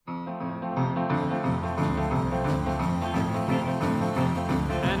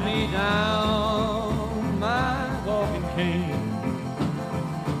down my walking cane.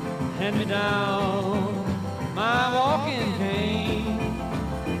 Hand me down my walking cane.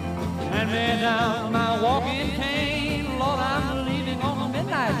 Hand me down my walking cane. Lord, I'm leaving on the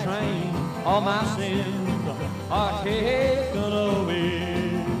midnight train. All my sins are taken away.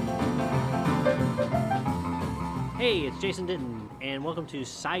 Hey, it's Jason Denton, and welcome to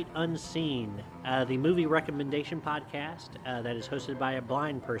Sight Unseen, the movie recommendation podcast that is hosted by a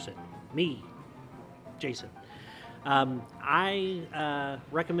blind person, me, Jason. I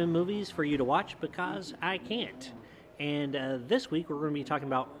recommend movies for you to watch because I can't. And this week we're going to be talking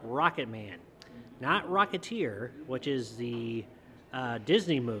about Rocket Man, not Rocketeer, which is the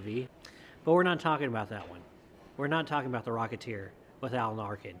Disney movie, but we're not talking about that one. We're not talking about the Rocketeer with Alan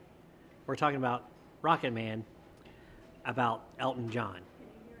Arkin. We're talking about Rocket Man, about Elton John.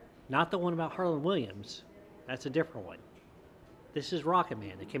 Not the one about Harlan Williams. That's a different one. This is Rocket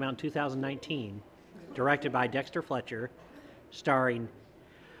Man. It came out in 2019, directed by Dexter Fletcher, starring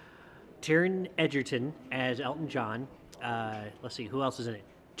Taron Egerton as Elton John. Let's see, who else is in it?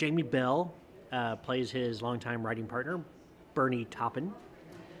 Jamie Bell plays his longtime writing partner, Bernie Taupin.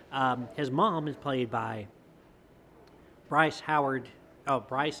 His mom is played by Bryce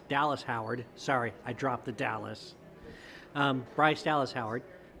Dallas Howard. Sorry, I dropped the Dallas. Bryce Dallas Howard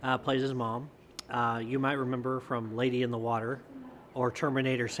plays his mom. You might remember from Lady in the Water or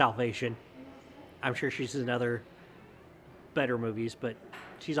Terminator Salvation. I'm sure she's in other better movies, but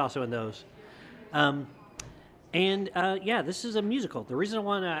she's also in those. This is a musical. The reason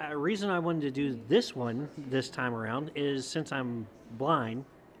I wanted to do this one this time around is since I'm blind,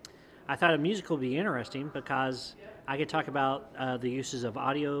 I thought a musical would be interesting because I could talk about the uses of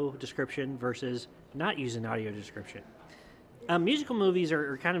audio description versus not using audio description. Musical movies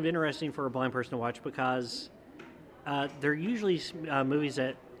are kind of interesting for a blind person to watch because they're usually movies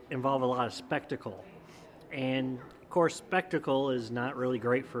that involve a lot of spectacle. And, of course, spectacle is not really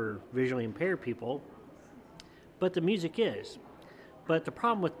great for visually impaired people, but the music is. But the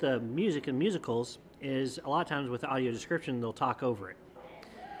problem with the music in musicals is a lot of times with the audio description, they'll talk over it.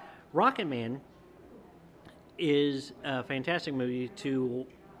 Rocket Man is a fantastic movie to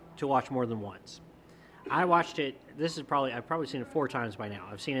watch more than once. I watched it. I've probably seen it 4 times by now.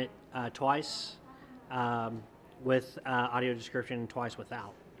 I've seen it twice with audio description, twice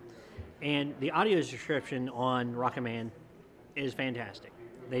without. And the audio description on Rocket Man is fantastic.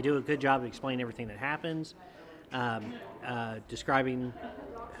 They do a good job of explaining everything that happens, describing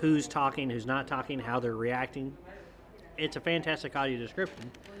who's talking, who's not talking, how they're reacting. It's a fantastic audio description.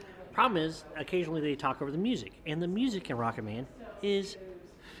 Problem is, occasionally they talk over the music, and the music in Rocket Man is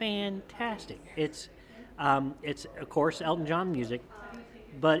fantastic. It's of course Elton John music,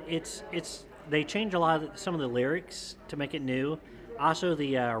 but they change some of the lyrics to make it new. Also,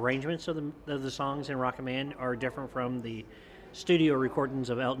 the arrangements of the songs in Rocket Man are different from the studio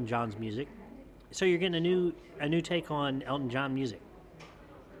recordings of Elton John's music. So you're getting a new take on Elton John music.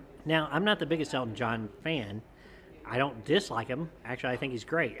 Now, I'm not the biggest Elton John fan. I don't dislike him. Actually, I think he's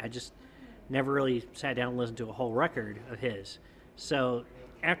great. I just never really sat down and listened to a whole record of his. So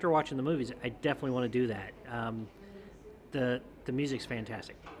after watching the movies, I definitely want to do that. The music's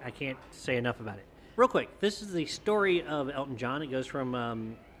fantastic. I can't say enough about it. Real quick, this is the story of Elton John. It goes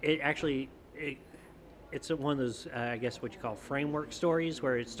from it's one of those I guess what you call framework stories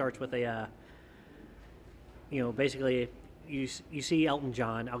where it starts with a basically you see Elton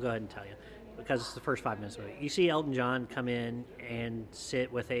John. I'll go ahead and tell you because it's the first 5 minutes of it. You see Elton John come in and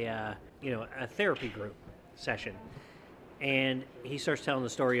sit with a therapy group session. And he starts telling the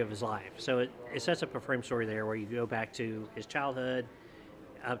story of his life. So it sets up a frame story there where you go back to his childhood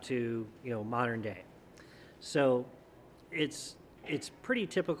up to, modern day. So it's pretty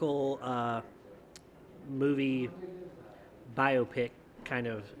typical movie biopic kind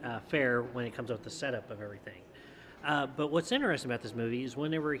of fare when it comes up with the setup of everything. But what's interesting about this movie is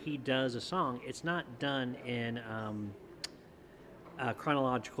whenever he does a song, it's not done in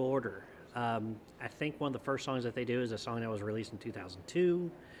chronological order. I think one of the first songs that they do is a song that was released in 2002.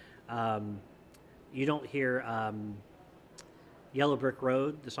 You don't hear Yellow Brick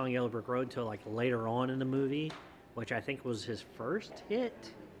Road, the song Yellow Brick Road, until like later on in the movie, which I think was his first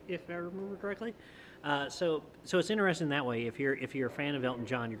hit, if I remember correctly. So it's interesting that way. If you're a fan of Elton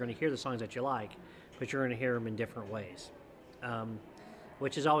John, you're going to hear the songs that you like, but you're going to hear them in different ways,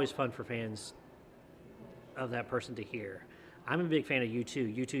 which is always fun for fans of that person to hear. I'm a big fan of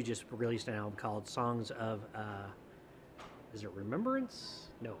U2. U2 just released an album called Songs of, is it Remembrance?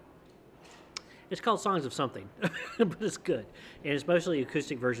 No. It's called Songs of Something, but it's good. And it's mostly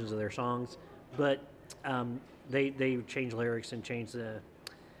acoustic versions of their songs, but they change lyrics and change the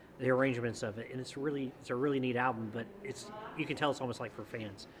the arrangements of it, and it's a really neat album. But you can tell it's almost like for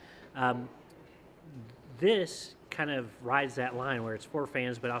fans. This kind of rides that line where it's for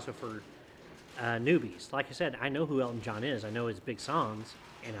fans, but also for newbies. Like I said, I know who Elton John is. I know his big songs,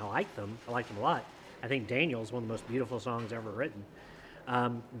 and I like them. I like them a lot. I think Daniel is one of the most beautiful songs ever written.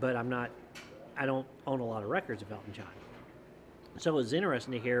 But I don't own a lot of records of Elton John. So it's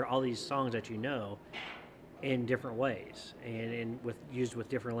interesting to hear all these songs that you know in different ways and used with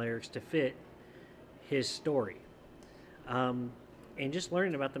different lyrics to fit his story. And just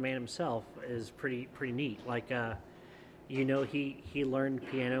learning about the man himself is pretty neat. Like, he learned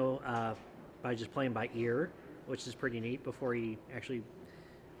piano by just playing by ear, which is pretty neat, before he actually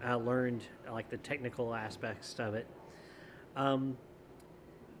learned like the technical aspects of it.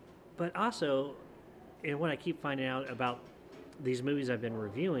 But also, and what I keep finding out about these movies I've been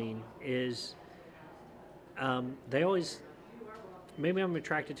reviewing is they always, maybe I'm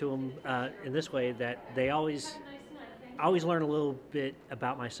attracted to them in this way, that I always learn a little bit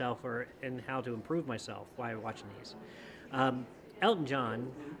about myself and how to improve myself while watching these. Elton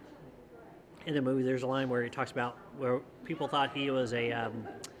John, in the movie, there's a line where he talks about where people thought he was a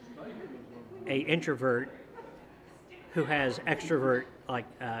introvert who has extrovert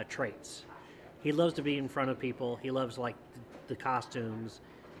traits. He loves to be in front of people. He loves like the costumes,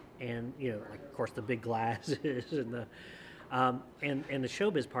 and like of course the big glasses and the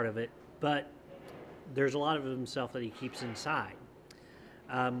showbiz part of it. But there's a lot of himself that he keeps inside.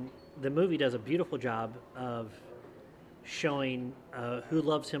 The movie does a beautiful job of showing who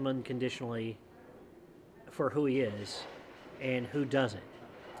loves him unconditionally for who he is and who doesn't.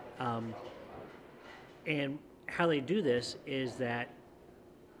 And how they do this is that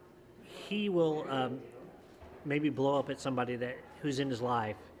he will maybe blow up at somebody who's in his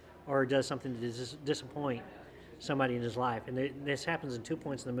life, or does something to disappoint somebody in his life. And this happens in 2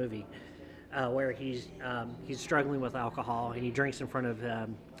 points in the movie, where he's struggling with alcohol, and he drinks in front of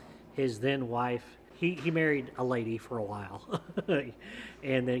his then wife. He married a lady for a while,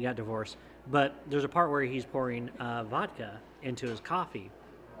 and then he got divorced. But there's a part where he's pouring vodka into his coffee,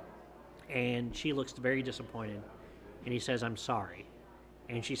 and she looks very disappointed, and he says, "I'm sorry,"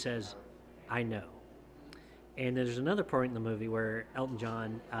 and she says, "I know." And there's another point in the movie where Elton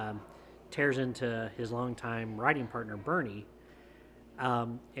John tears into his longtime writing partner Bernie,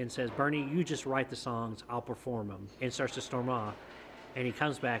 and says, "Bernie, you just write the songs, I'll perform them," and starts to storm off. And he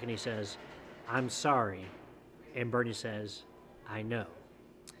comes back and he says, "I'm sorry," and Bernie says, "I know."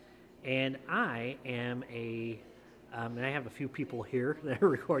 And I am and I have a few people here that are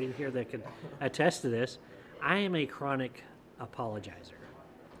recording here that can attest to this. I am a chronic apologizer.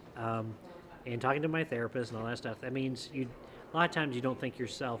 And talking to my therapist and all that stuff, that means a lot of times you don't think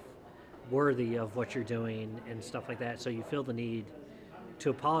yourself worthy of what you're doing and stuff like that, so you feel the need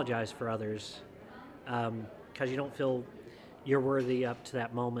to apologize for others because you don't feel you're worthy up to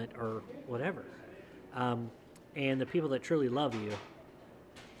that moment or whatever. And the people that truly love you,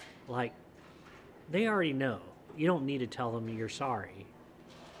 like, they already know. You don't need to tell them you're sorry.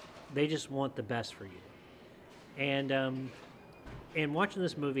 They just want the best for you. And watching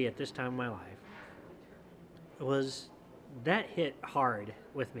this movie at this time of my life that hit hard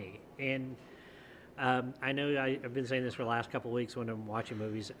with me. And I know I've been saying this for the last couple of weeks when I'm watching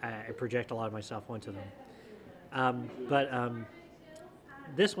movies. I project a lot of myself onto them. But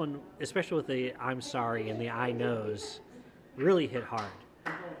this one, especially with the "I'm sorry" and the "I knows," really hit hard,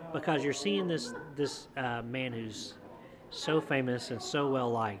 because you're seeing this man who's so famous and so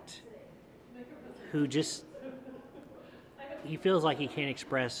well liked, who he feels like he can't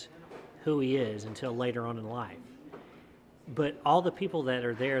express who he is until later on in life. But all the people that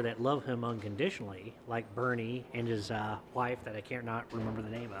are there that love him unconditionally, like Bernie and his wife that I can't not remember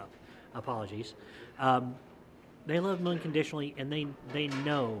the name of, apologies, they love him unconditionally, and they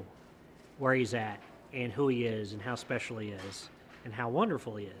know where he's at and who he is and how special he is and how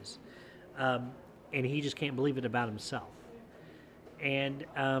wonderful he is. And he just can't believe it about himself. And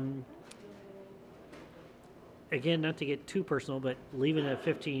again, not to get too personal, but leaving a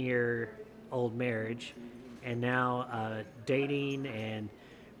 15-year-old marriage and now dating and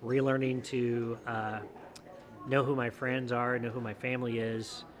relearning to know who my friends are, know who my family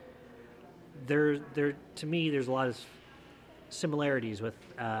is. To me, there's a lot of similarities with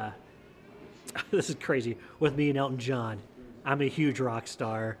this is crazy, with me and Elton John. I'm a huge rock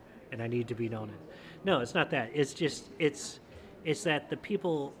star and I need to be known. No, it's not that. It's just it's that the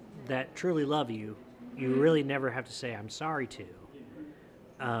people that truly love you, you really never have to say "I'm sorry" to,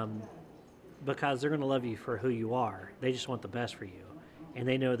 because they're going to love you for who you are. They just want the best for you, and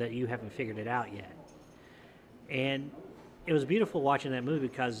they know that you haven't figured it out yet. And it was beautiful watching that movie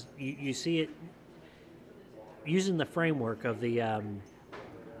because you see it using the framework of the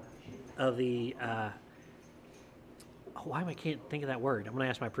why am I can't think of that word? I'm going to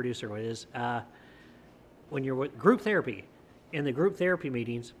ask my producer what it is. When you're with group therapy, in the group therapy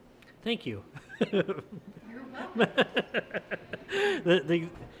meetings, thank you. the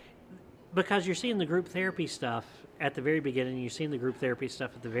because you're seeing the group therapy stuff at the very beginning, you're seeing the group therapy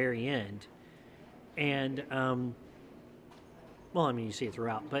stuff at the very end, and well, I mean, you see it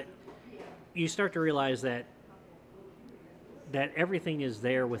throughout, but you start to realize that everything is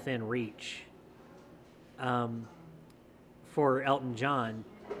there within reach for Elton John,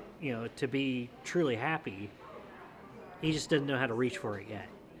 to be truly happy. He just doesn't know how to reach for it yet.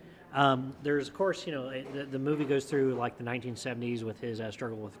 There's, of course, the movie goes through like the 1970s with his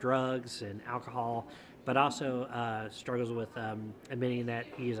struggle with drugs and alcohol, but also struggles with admitting that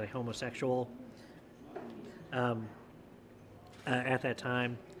he is a homosexual at that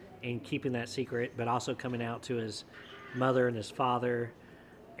time and keeping that secret, but also coming out to his mother and his father,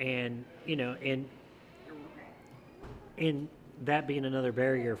 and and that being another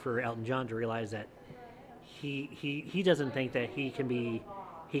barrier for Elton John to realize that he doesn't think that he can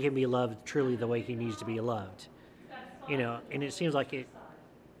be loved truly the way he needs to be loved, and it seems like it,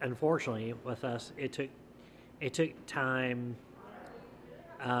 unfortunately with us, it took time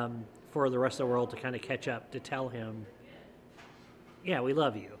for the rest of the world to kind of catch up to tell him, yeah, we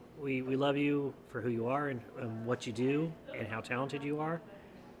love you. We love you for who you are and what you do and how talented you are.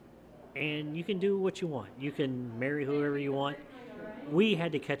 And you can do what you want. You can marry whoever you want. We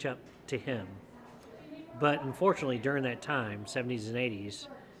had to catch up to him. But unfortunately, during that time, 70s and 80s,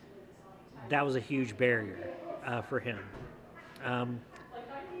 that was a huge barrier for him.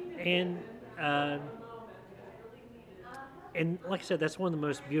 And like I said, that's one of the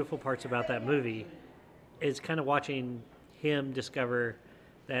most beautiful parts about that movie is kind of watching him discover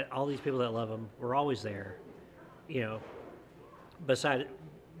that all these people that love him were always there,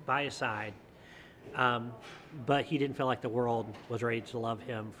 by his side. But he didn't feel like the world was ready to love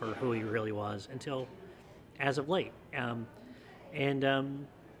him for who he really was until as of late. In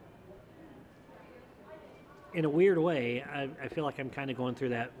a weird way, I feel like I'm kind of going through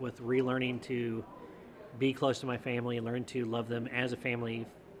that with relearning to be close to my family and learn to love them as a family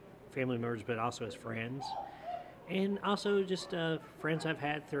members, but also as friends. And also just friends I've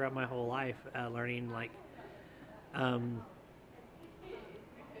had throughout my whole life, learning like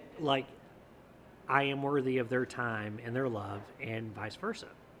I am worthy of their time and their love, and vice versa.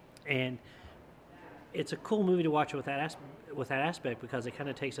 And it's a cool movie to watch with that aspect because it kind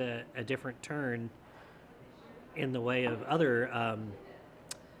of takes a different turn in the way of other,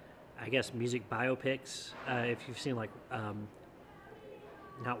 I guess, music biopics. If you've seen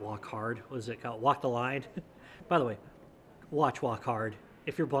not Walk Hard, what is it called? Walk the Line. By the way, watch Walk Hard.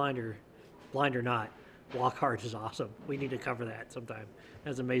 If you're blind or not, Walk Hard is awesome. We need to cover that sometime.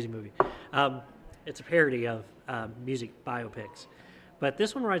 That's an amazing movie. It's a parody of music biopics. But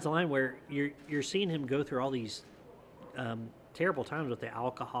this one rides the line where you're seeing him go through all these terrible times with the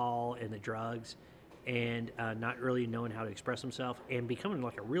alcohol and the drugs and not really knowing how to express himself and becoming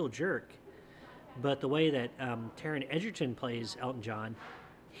like a real jerk. But the way that Taron Egerton plays Elton John,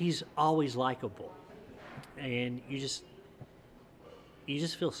 he's always likable. And you just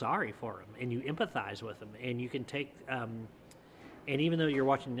feel sorry for him and you empathize with him and you can take and even though you're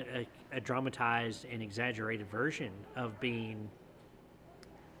watching a dramatized and exaggerated version of being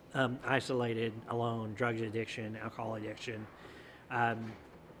isolated, alone, drug addiction, alcohol addiction,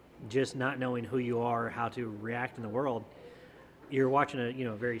 just not knowing who you are, how to react in the world, you're watching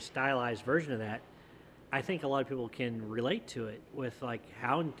a very stylized version of that. I think a lot of people can relate to it with like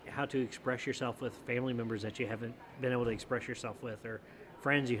how to express yourself with family members that you haven't been able to express yourself with, or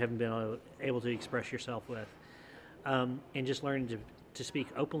friends you haven't been able to express yourself with, and just learning to speak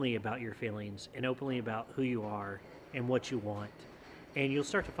openly about your feelings and openly about who you are and what you want. And you'll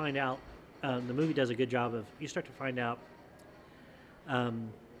start to find out, the movie does a good job of, you start to find out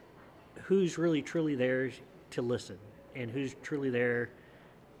who's really truly there to listen and who's truly there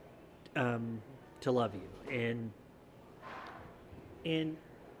to love you. And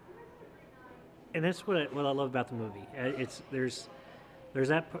that's what I love about the movie. There's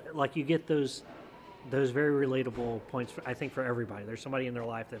that, like, you get those very relatable points, I think, for everybody. There's somebody in their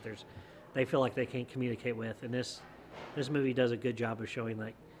life that they feel like they can't communicate with, and this movie does a good job of showing,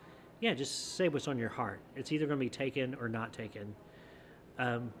 like, yeah, just say what's on your heart. It's either going to be taken or not taken,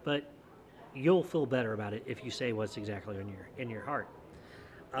 but you'll feel better about it if you say what's exactly in your heart.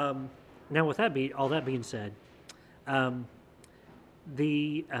 Now, with all that being said,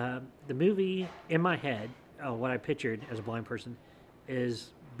 the movie in my head, what I pictured as a blind person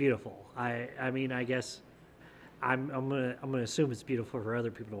is beautiful. I mean, I guess I'm gonna assume it's beautiful for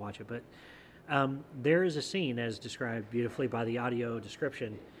other people to watch it, but there is a scene as described beautifully by the audio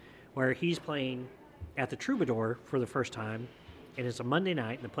description where he's playing at the Troubadour for the first time, and it's a Monday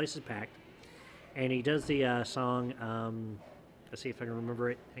night and the place is packed, and he does the song. Let's see if I can remember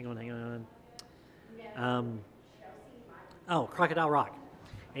it. Hang on. Crocodile Rock,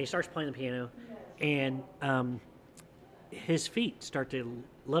 and he starts playing the piano, and his feet start to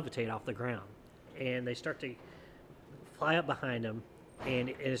levitate off the ground, and they start to fly up behind him, and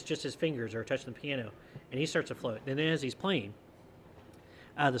it's just his fingers are touching the piano, and he starts to float. And then as he's playing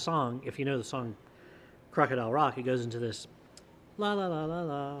the song, if you know the song Crocodile Rock, it goes into this la la la la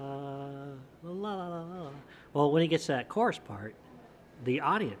la la la la la. Well, when he gets to that chorus part, the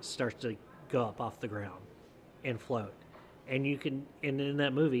audience starts to go up off the ground and float, and you can in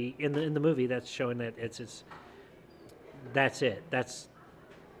that movie in the movie that's showing that it's that's it. That's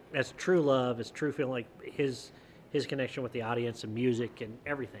true love. It's true feeling like his connection with the audience and music and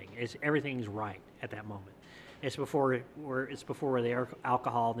everything. Everything's right at that moment. It's before where the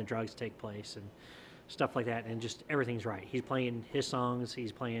alcohol and the drugs take place and stuff like that, and just everything's right. He's playing his songs.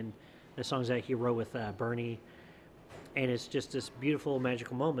 He's playing the songs that he wrote with Bernie, and it's just this beautiful,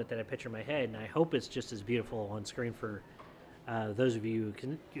 magical moment that I picture in my head, and I hope it's just as beautiful on screen for those of you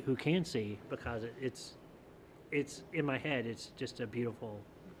who can see, because it's in my head. It's just a beautiful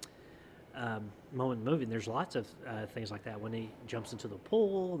moment in the movie. And there's lots of things like that when he jumps into the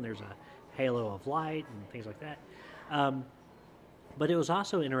pool, and there's a halo of light and things like that. But it was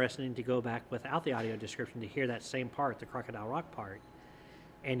also interesting to go back without the audio description to hear that same part, the Crocodile Rock part,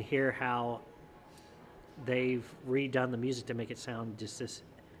 and hear how they've redone the music to make it sound just this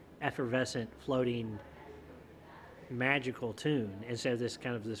effervescent, floating, magical tune instead of this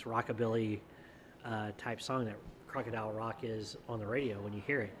kind of this rockabilly type song that Crocodile Rock is on the radio when you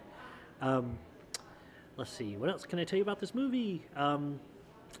hear it. Let's see, what else can I tell you about this movie?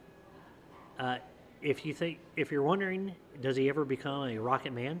 If you're wondering, does he ever become a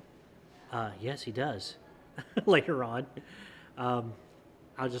rocket man? Yes, he does. Later on,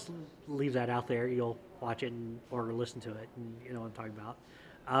 I'll just leave that out there. You'll watch it or listen to it, and you know what I'm talking about.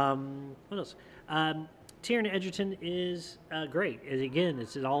 What else? Taron Egerton is great. Again,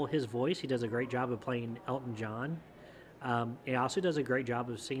 it's all his voice. He does a great job of playing Elton John. He also does a great job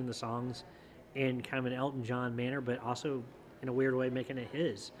of singing the songs in kind of an Elton John manner, but also in a weird way making it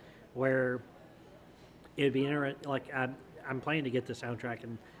his, where it'd be interesting. Like I'm planning to get the soundtrack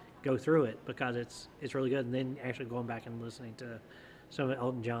and go through it because it's really good, and then actually going back and listening to some of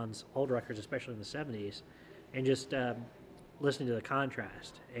Elton John's old records, especially in the 70s, and just listening to the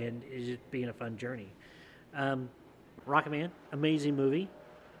contrast, and it's just being a fun journey. Rocketman, amazing movie.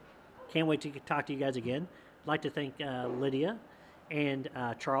 Can't wait to talk to you guys again. I'd like to thank Lydia and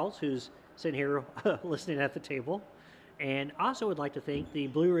Charles, who's sitting here listening at the table. And also would like to thank the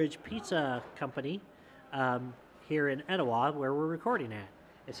Blue Ridge Pizza Company here in Etowah, where we're recording at.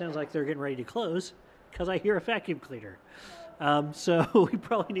 It sounds like they're getting ready to close because I hear a vacuum cleaner. So we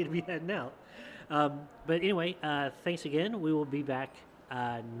probably need to be heading out. But anyway, thanks again. We will be back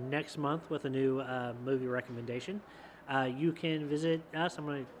next month with a new movie recommendation. You can visit us. I'm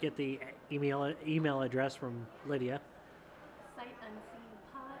going to get the email address from Lydia.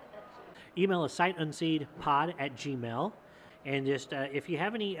 Email us siteunseenpod@gmail.com. And just if you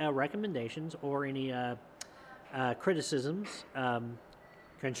have any recommendations or any criticisms,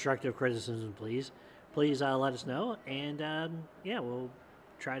 constructive criticisms, please let us know. And we'll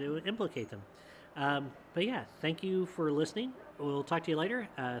try to implicate them. But yeah, thank you for listening. We'll talk to you later.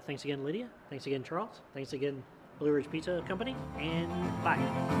 Thanks again, Lydia. Thanks again, Charles. Thanks again, Blue Ridge Pizza Company. And bye.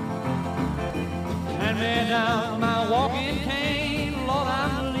 Hand me down my walking cane, Lord,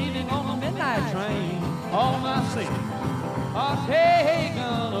 I'm leaving on the midnight train. All my savings are taken